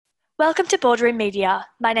Welcome to Boardroom Media.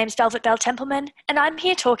 My name's Velvet Bell Templeman, and I'm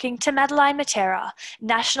here talking to Madeline Matera,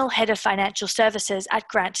 National Head of Financial Services at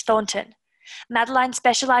Grant Thornton. Madeline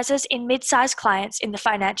specialises in mid-sized clients in the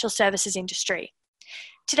financial services industry.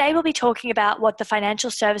 Today we'll be talking about what the financial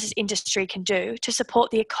services industry can do to support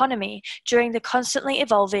the economy during the constantly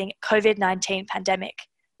evolving COVID-19 pandemic.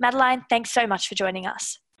 Madeline, thanks so much for joining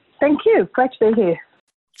us. Thank you. Great to be here.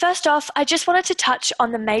 First off, I just wanted to touch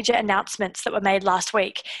on the major announcements that were made last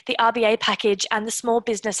week, the RBA package and the small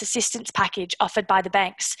business assistance package offered by the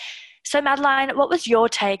banks. So Madeline, what was your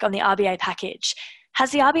take on the RBA package?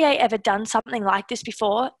 Has the RBA ever done something like this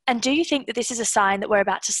before? And do you think that this is a sign that we're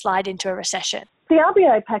about to slide into a recession? The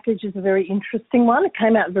RBA package is a very interesting one. It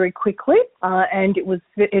came out very quickly and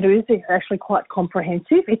it is actually quite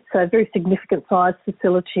comprehensive. It's a very significant size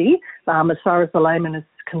facility as far as the layman is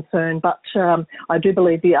concerned, but I do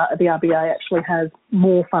believe the RBA actually has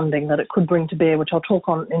more funding that it could bring to bear, which I'll talk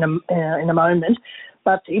on in a moment.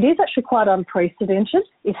 But it is actually quite unprecedented.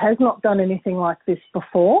 It has not done anything like this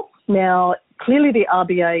before. Now, clearly the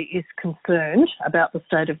RBA is concerned about the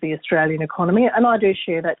state of the Australian economy, and I do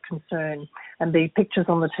share that concern. And the pictures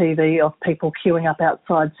on the TV of people queuing up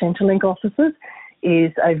outside Centrelink offices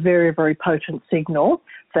is a very, very potent signal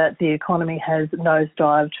that the economy has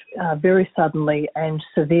nosedived very suddenly and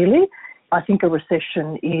severely. I think a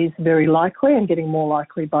recession is very likely and getting more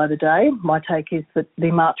likely by the day. My take is that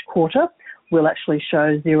the March quarter will actually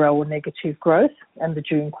show zero or negative growth, and the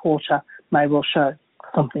June quarter may well show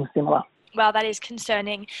something similar. Wow, that is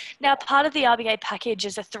concerning. Now, part of the RBA package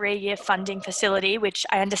is a 3-year funding facility, which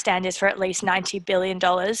I understand is for at least $90 billion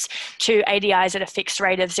to ADIs at a fixed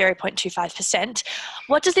rate of 0.25%.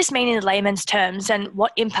 What does this mean in layman's terms, and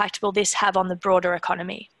what impact will this have on the broader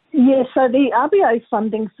economy? Yeah, so the RBA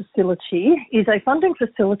funding facility is a funding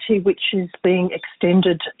facility which is being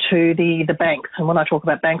extended to the banks. And when I talk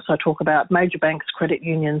about banks, I talk about major banks, credit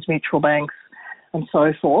unions, mutual banks, and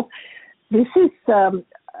so forth. This is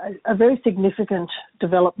a very significant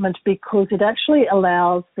development because it actually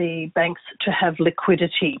allows the banks to have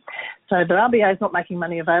liquidity. So the RBA is not making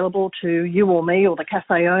money available to you or me or the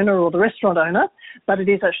cafe owner or the restaurant owner, but it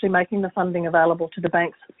is actually making the funding available to the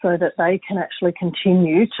banks so that they can actually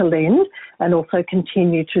continue to lend and also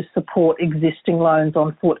continue to support existing loans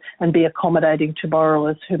on foot and be accommodating to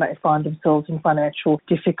borrowers who may find themselves in financial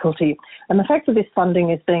difficulty. And the fact that this funding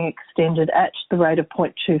is being extended at the rate of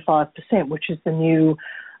 0.25%, which is the new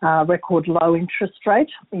record low interest rate,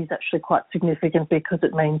 is actually quite significant because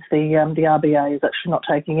it means the RBA is actually not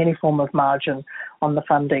taking any form of margin on the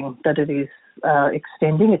funding that it is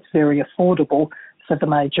extending. It's very affordable for the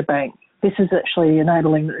major bank. This is actually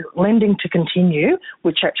enabling lending to continue,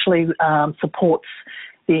 which actually supports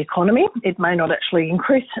the economy. It may not actually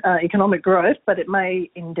increase economic growth, but it may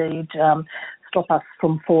indeed stop us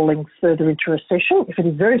from falling further into recession. If it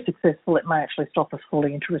is very successful, it may actually stop us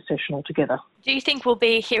falling into recession altogether. Do you think we'll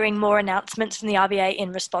be hearing more announcements from the RBA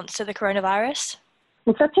in response to the coronavirus?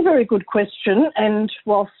 Look, that's a very good question. And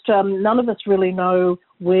whilst none of us really know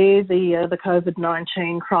where the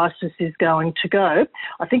COVID-19 crisis is going to go,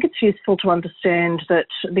 I think it's useful to understand that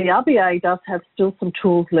the RBA does have still some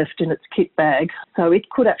tools left in its kit bag. So it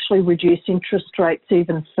could actually reduce interest rates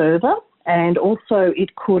even further. And also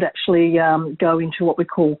it could actually go into what we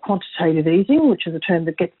call quantitative easing, which is a term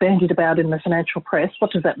that gets bandied about in the financial press.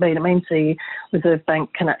 What does that mean? It means the Reserve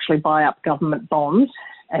Bank can actually buy up government bonds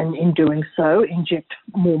and in doing so inject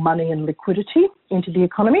more money and liquidity into the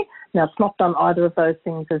economy. Now, it's not done either of those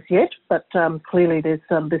things as yet, but clearly there's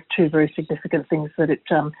two very significant things that it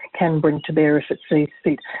can bring to bear if it sees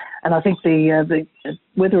fit. And I think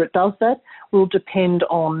whether it does that will depend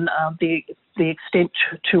on the extent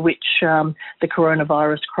to which the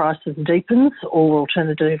coronavirus crisis deepens, or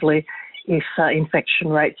alternatively, if infection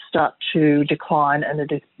rates start to decline and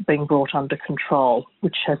it is being brought under control,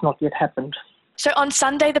 which has not yet happened. So on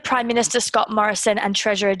Sunday, the Prime Minister Scott Morrison and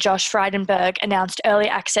Treasurer Josh Frydenberg announced early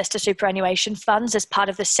access to superannuation funds as part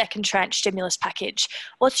of the second tranche stimulus package.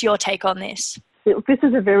 What's your take on this? This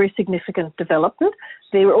is a very significant development.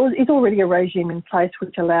 There is already a regime in place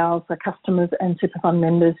which allows the customers and super fund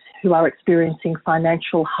members who are experiencing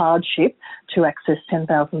financial hardship to access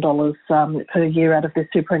 $10,000 per year out of their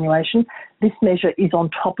superannuation. This measure is on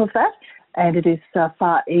top of that, and it is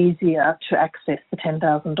far easier to access the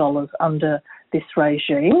 $10,000 under this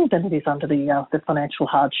regime than it is under the financial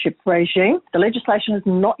hardship regime. The legislation has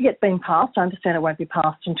not yet been passed. I understand it won't be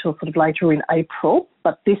passed until sort of later in April,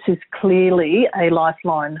 but this is clearly a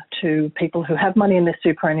lifeline to people who have money in their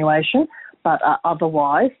superannuation but are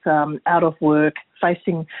otherwise out of work,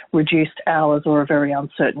 facing reduced hours or a very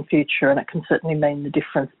uncertain future. And it can certainly mean the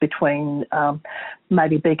difference between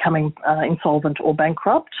maybe becoming insolvent or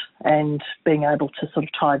bankrupt and being able to sort of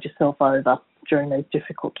tide yourself over during these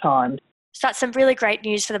difficult times. So that's some really great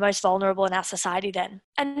news for the most vulnerable in our society then.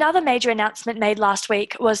 Another major announcement made last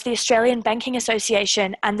week was the Australian Banking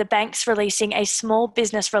Association and the banks releasing a small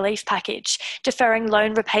business relief package, deferring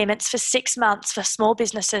loan repayments for 6 months for small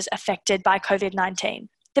businesses affected by COVID-19.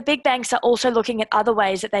 The big banks are also looking at other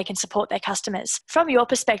ways that they can support their customers. From your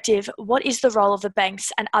perspective, what is the role of the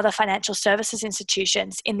banks and other financial services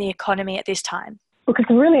institutions in the economy at this time? Look,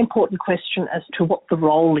 it's a really important question as to what the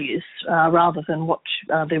role is, rather than what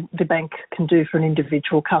the bank can do for an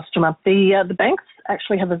individual customer. The banks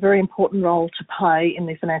actually have a very important role to play in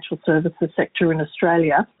the financial services sector in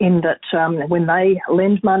Australia, in that when they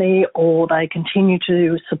lend money or they continue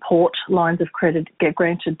to support lines of credit get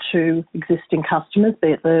granted to existing customers, be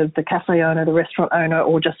it the cafe owner, the restaurant owner,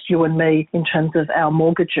 or just you and me in terms of our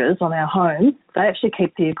mortgages on our homes, they actually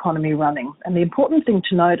keep the economy running. And the important thing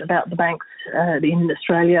to note about the banks in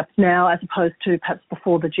Australia now, as opposed to perhaps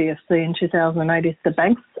before the GFC in 2008, is the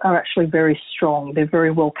banks are actually very strong. They're very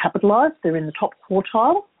well capitalised. They're in the top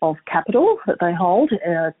quartile of capital that they hold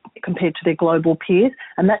compared to their global peers.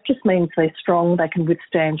 And that just means they're strong, they can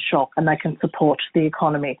withstand shock, and they can support the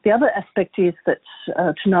economy. The other aspect is that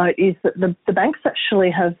to note is that the banks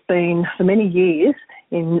actually have been, for many years,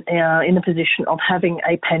 in the position of having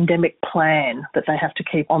a pandemic plan that they have to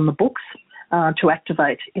keep on the books to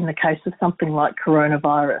activate in the case of something like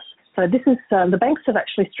coronavirus. So this is the banks have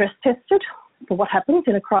actually stress tested for what happens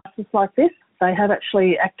in a crisis like this. They have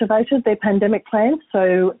actually activated their pandemic plans,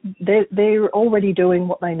 so they're already doing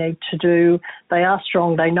what they need to do. They are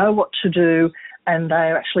strong, they know what to do, and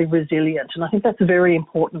they're actually resilient. And I think that's very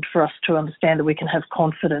important for us to understand, that we can have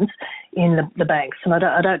confidence in the banks. And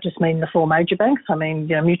I don't just mean the 4 major banks. I mean,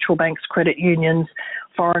 mutual banks, credit unions,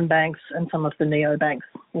 foreign banks, and some of the neobanks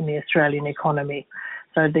in the Australian economy.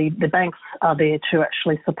 So the banks are there to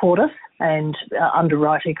actually support us and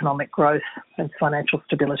underwrite economic growth and financial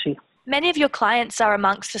stability. Many of your clients are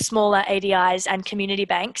amongst the smaller ADIs and community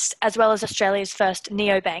banks, as well as Australia's first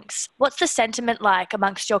neobanks. What's the sentiment like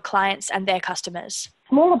amongst your clients and their customers?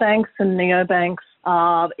 Smaller banks and neobanks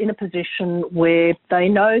are in a position where they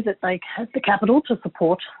know that they have the capital to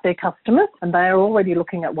support their customers, and they are already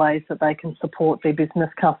looking at ways that they can support their business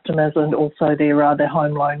customers and also their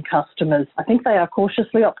home loan customers. I think they are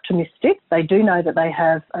cautiously optimistic. They do know that they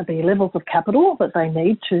have the levels of capital that they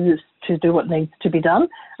need to do what needs to be done,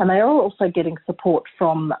 and they are also getting support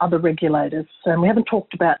from other regulators. And we haven't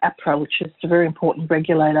talked about APRA, which is a very important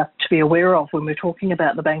regulator to be aware of when we're talking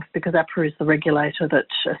about the banks, because APRA is the regulator that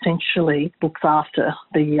essentially looks after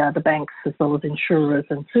the banks as well as insurers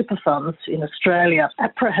and super funds in Australia.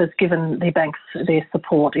 APRA has given the banks their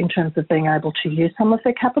support in terms of being able to use some of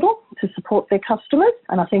their capital to support their customers,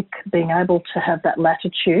 and I think being able to have that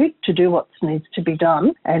latitude to do what needs to be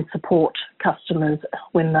done and support customers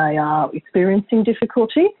when they are experiencing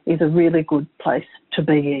difficulty is a really good place to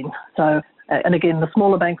be in. So, and again, the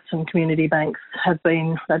smaller banks and community banks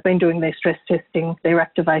they've been doing their stress testing, they're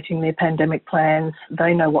activating their pandemic plans,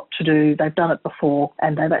 they know what to do, they've done it before,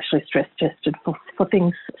 and they've actually stress tested for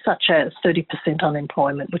things such as 30%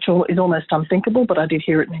 unemployment, which is almost unthinkable, but I did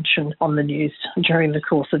hear it mentioned on the news during the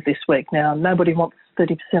course of this week. Now, nobody wants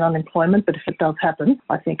 30% unemployment, but if it does happen,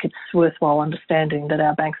 I think it's worthwhile understanding that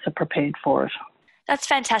our banks are prepared for it. That's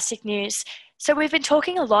fantastic news. So we've been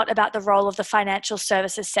talking a lot about the role of the financial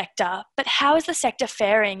services sector, but how is the sector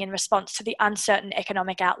faring in response to the uncertain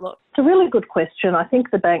economic outlook? It's a really good question. I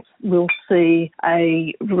think the banks will see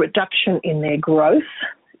a reduction in their growth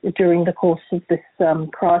during the course of this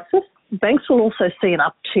crisis. Banks will also see an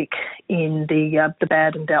uptick in the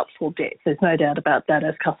bad and doubtful debts. There's no doubt about that,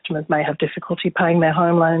 as customers may have difficulty paying their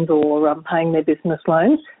home loans or paying their business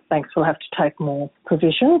loans. Banks will have to take more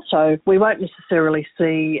provision. So we won't necessarily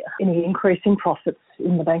see any increase in profits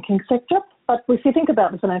in the banking sector. But if you think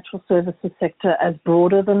about the financial services sector as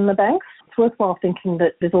broader than the banks, it's worthwhile thinking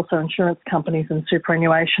that there's also insurance companies and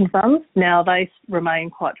superannuation funds. Now, they remain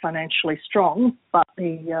quite financially strong, but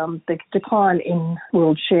the decline in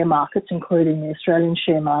world share markets, including the Australian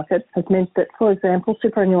share market, has meant that, for example,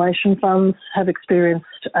 superannuation funds have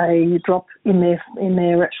experienced a drop in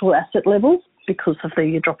their actual asset levels because of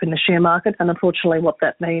the drop in the share market. And unfortunately, what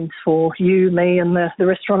that means for you, me and the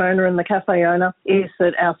restaurant owner and the cafe owner is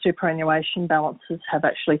that our superannuation balances have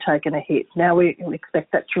actually taken a hit. Now, we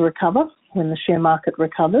expect that to recover when the share market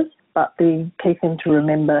recovers. But the key thing to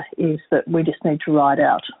remember is that we just need to ride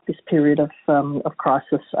out this period of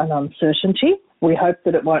crisis and uncertainty. We hope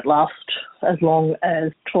that it won't last as long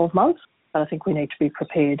as 12 months, but I think we need to be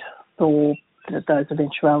prepared for those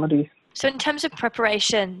eventualities. So in terms of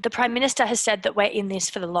preparation, the Prime Minister has said that we're in this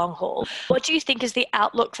for the long haul. What do you think is the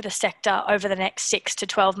outlook for the sector over the next 6 to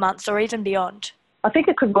 12 months or even beyond? I think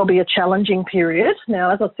it could well be a challenging period.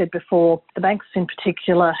 Now, as I said before, the banks in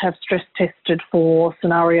particular have stress tested for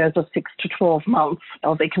scenarios of 6 to 12 months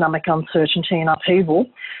of economic uncertainty and upheaval.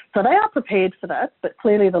 So they are prepared for that, but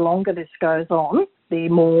clearly the longer this goes on, the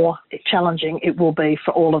more challenging it will be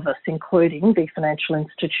for all of us, including the financial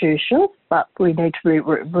institutions. But we need to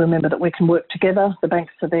remember that we can work together. The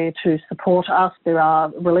banks are there to support us. There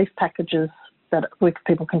are relief packages that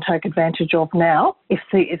people can take advantage of now. If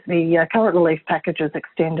the current relief packages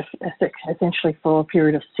extend essentially for a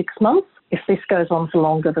period of 6 months, if this goes on for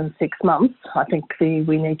longer than 6 months, I think we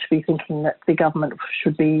need to be thinking that the government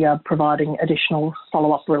should be providing additional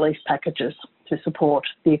follow-up relief packages to support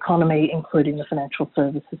the economy, including the financial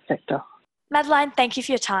services sector. Madeline, thank you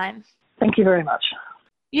for your time. Thank you very much.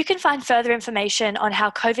 You can find further information on how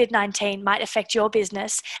COVID-19 might affect your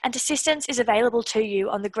business, and assistance is available to you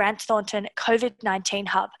on the Grant Thornton COVID-19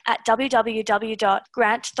 Hub at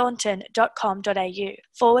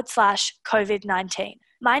www.grantthornton.com.au/COVID-19.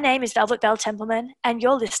 My name is Velvet Bell Templeman, and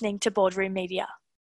you're listening to Boardroom Media.